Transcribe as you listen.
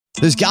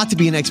There's got to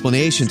be an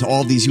explanation to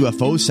all of these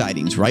UFO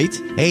sightings, right?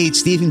 Hey,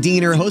 it's Stephen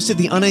Diener, host of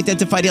the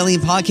Unidentified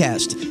Alien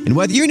Podcast. And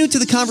whether you're new to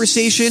the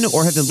conversation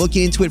or have been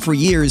looking into it for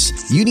years,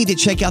 you need to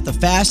check out the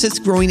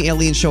fastest growing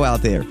alien show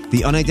out there,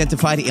 the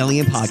Unidentified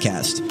Alien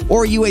Podcast,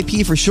 or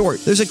UAP for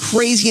short. There's a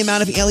crazy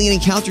amount of alien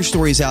encounter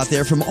stories out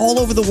there from all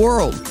over the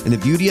world. And the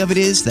beauty of it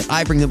is that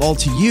I bring them all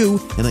to you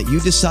and let you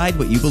decide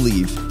what you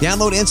believe.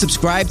 Download and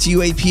subscribe to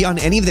UAP on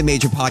any of the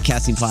major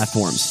podcasting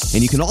platforms.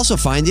 And you can also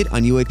find it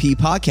on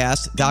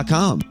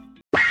UAPpodcast.com.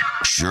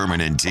 Sherman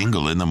and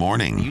Tingle in the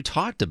morning. You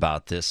talked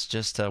about this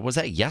was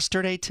that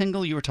yesterday,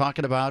 Tingle? You were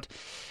talking about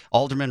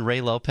Alderman Ray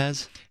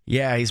Lopez?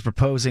 Yeah, he's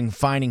proposing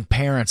fining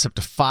parents up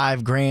to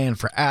 $5,000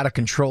 for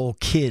out-of-control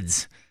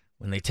kids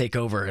when they take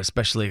over,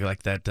 especially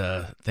like that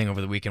thing over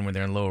the weekend when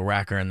they're in Lower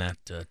Wacker and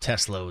that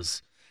Tesla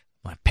was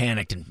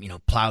panicked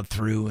and plowed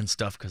through and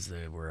stuff because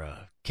they were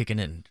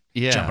kicking and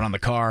jumping on the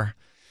car.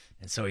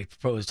 And so he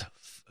proposed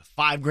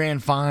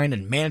 $5,000 fine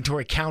and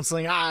mandatory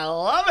counseling. I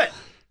love it.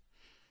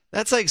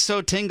 That's like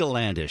so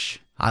Tingle-landish.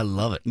 I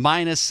love it.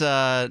 Minus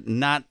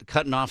not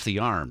cutting off the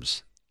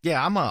arms.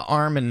 Yeah, I'm a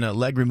arm and a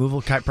leg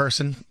removal type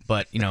person,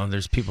 but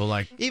there's people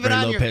like Ray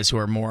Lopez who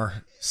are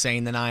more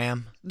sane than I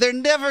am. They're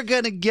never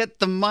going to get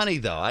the money,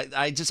 though.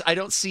 I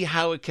don't see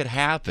how it could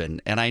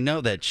happen. And I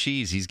know that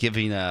he's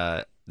giving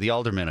the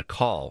alderman a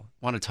call.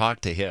 I want to talk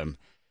to him.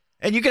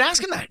 And you can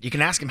ask him that. You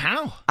can ask him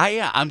how.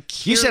 I'm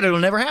curious. You said it'll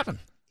never happen.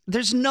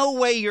 There's no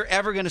way you're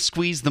ever going to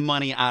squeeze the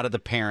money out of the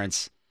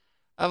parents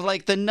of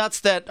like the nuts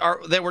that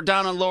were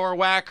down on Lower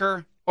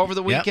Wacker over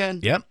the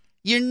weekend. Yep.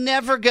 You're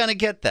never going to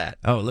get that.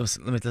 Oh,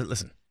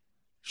 listen.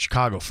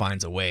 Chicago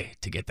finds a way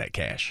to get that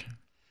cash.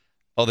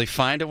 Oh, they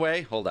find a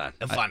way? Hold on.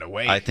 They'll find a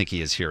way. I think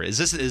he is here. Is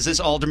this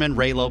Alderman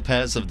Ray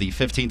Lopez of the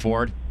 15th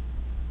Ward?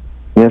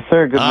 Yes,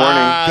 sir. Good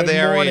morning.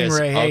 There morning, he is.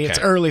 Ray. Hey, Okay. it's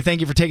early.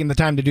 Thank you for taking the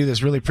time to do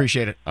this. Really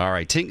appreciate it. All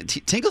right.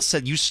 Tingle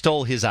said you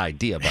stole his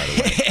idea, by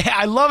the way.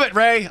 I love it,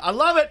 Ray. I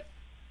love it.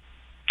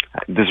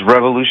 This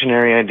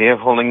revolutionary idea of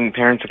holding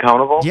parents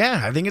accountable?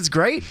 Yeah, I think it's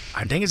great.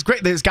 Something's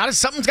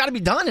got to be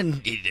done,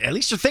 and at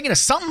least you're thinking of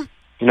something.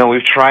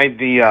 We've tried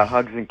the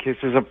hugs and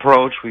kisses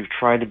approach. We've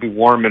tried to be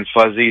warm and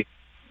fuzzy.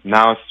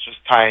 Now it's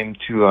just time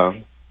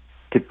to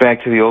get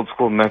back to the old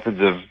school methods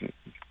of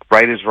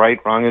right is right,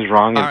 wrong is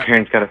wrong, and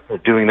parents got to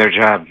start doing their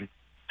job.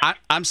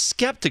 I'm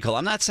skeptical.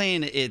 I'm not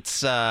saying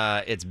it's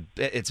a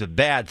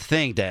bad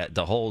thing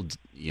to hold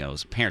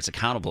parents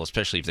accountable,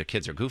 especially if their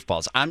kids are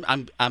goofballs.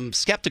 I'm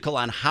skeptical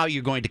on how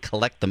you're going to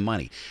collect the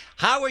money.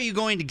 How are you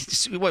going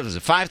to? What was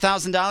it?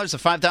 $5,000? A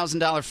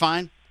 $5,000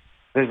 fine?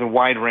 There's a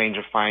wide range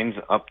of fines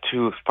up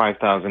to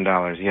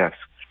 $5,000. Yes,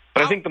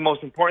 but I think the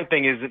most important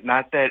thing is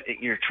not that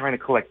you're trying to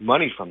collect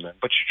money from them,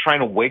 but you're trying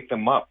to wake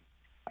them up.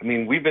 I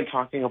mean, we've been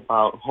talking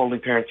about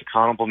holding parents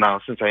accountable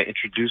now since I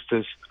introduced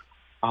this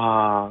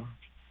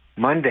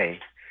Monday,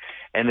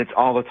 and it's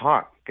all the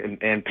talk.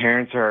 And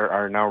parents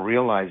are now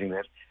realizing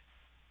that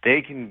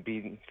they can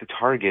be the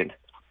target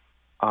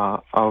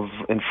of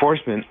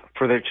enforcement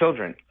for their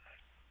children.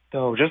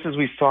 So just as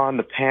we saw in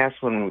the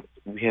past when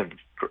we had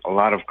a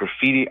lot of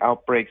graffiti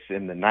outbreaks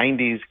in the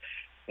 90s,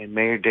 and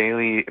Mayor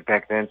Daley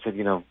back then said,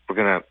 we're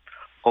going to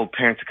hold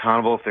parents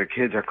accountable if their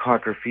kids are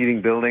caught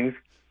graffitiing buildings,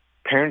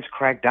 parents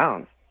cracked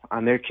down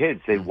on their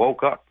kids. They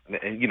woke up.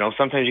 And,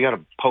 sometimes you got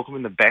to poke them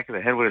in the back of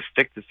the head with a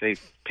stick to say,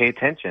 pay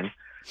attention.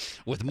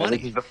 With money.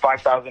 This is the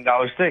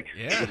 $5,000 stick.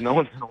 Yeah. Because no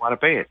one's going to want to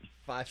pay it.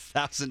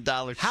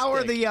 $5,000 How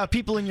are the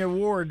people in your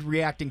ward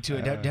reacting to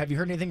it? Have you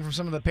heard anything from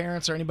some of the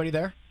parents or anybody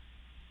there?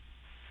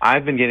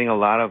 I've been getting a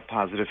lot of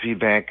positive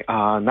feedback,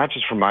 not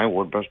just from my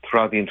ward, but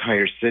throughout the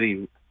entire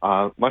city.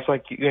 Much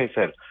like you guys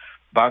said,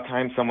 about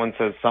time someone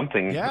says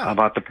something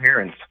about the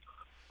parents.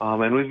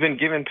 And we've been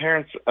giving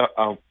parents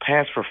a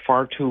pass for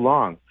far too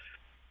long.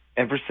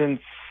 Ever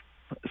since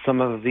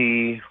some of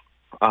the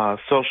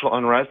social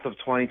unrest of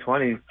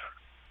 2020,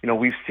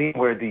 we've seen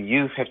where the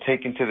youth have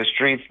taken to the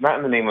streets, not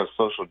in the name of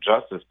social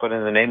justice, but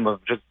in the name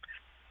of just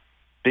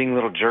being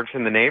little jerks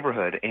in the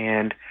neighborhood.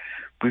 And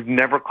we've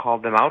never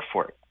called them out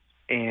for it.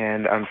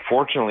 And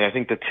unfortunately, I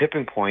think the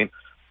tipping point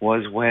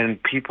was when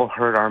people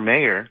heard our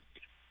mayor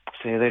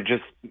say they're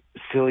just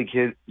silly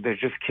kids, they're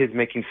just kids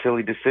making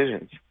silly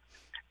decisions.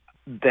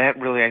 That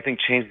really, I think,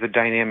 changed the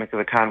dynamic of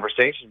the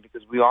conversation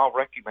because we all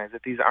recognize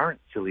that these aren't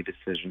silly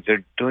decisions.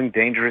 They're doing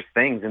dangerous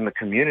things in the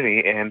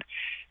community, and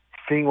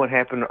seeing what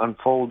happened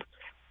unfold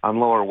on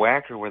Lower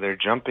Wacker where they're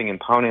jumping and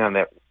pounding on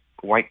that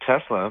white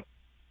Tesla,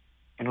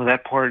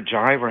 that poor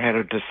driver had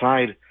to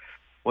decide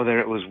whether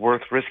it was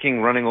worth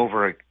risking running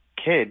over a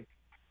kid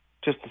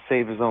just to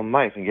save his own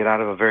life and get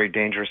out of a very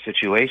dangerous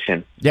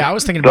situation. Yeah, I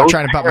was thinking about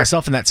trying to put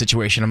myself in that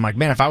situation. I'm like,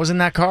 man, if I was in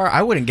that car,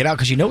 I wouldn't get out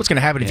because you know what's going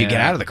to happen if you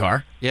get out of the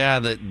car. Yeah,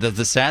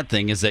 the sad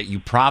thing is that you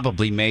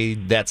probably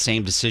made that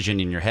same decision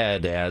in your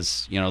head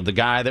as, the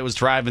guy that was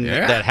driving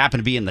that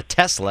happened to be in the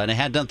Tesla, and it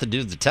had nothing to do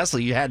with the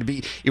Tesla. You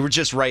were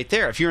just right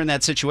there. If you're in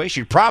that situation,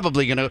 you're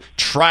probably going to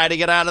try to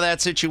get out of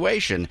that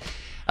situation.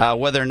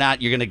 whether or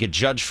not you're going to get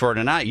judged for it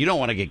or not. You don't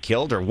want to get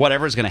killed or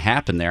whatever's going to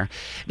happen there.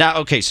 Now,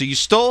 okay, so you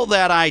stole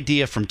that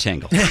idea from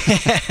Tingle.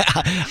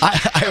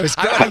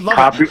 I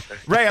love it.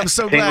 Ray, I'm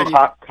so glad.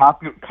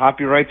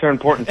 Copyrights are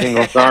important,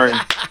 Tingle. Sorry.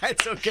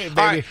 It's okay, baby.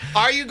 Right.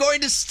 Are you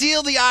going to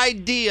steal the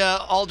idea,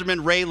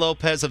 Alderman Ray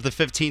Lopez of the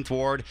 15th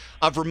Ward,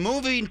 of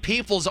removing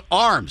people's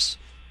arms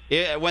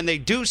when they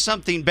do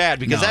something bad?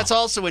 Because that's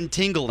also in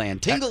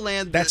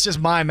Tingleland. That's just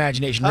my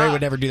imagination. Ray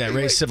would never do that.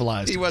 Ray's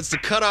civilized. He wants to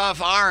cut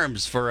off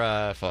arms for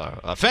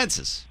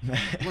offenses.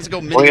 He wants to go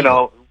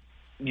Well,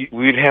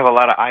 we'd have a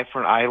lot of eye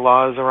for an eye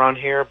laws around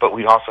here, but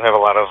we'd also have a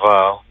lot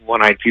of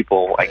one-eyed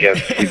people, I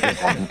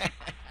guess.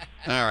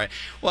 All right.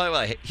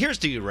 Well, here's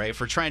to you, Ray,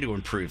 for trying to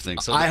improve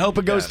things. So I hope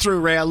it goes through,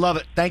 Ray. I love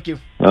it. Thank you.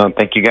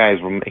 Thank you, guys.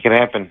 We'll make it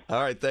happen.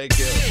 All right. Thank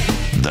you.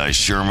 The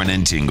Sherman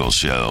and Tingle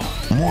Show.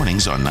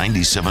 Mornings on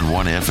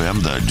 97.1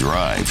 FM The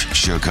Drive,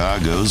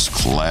 Chicago's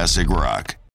classic rock.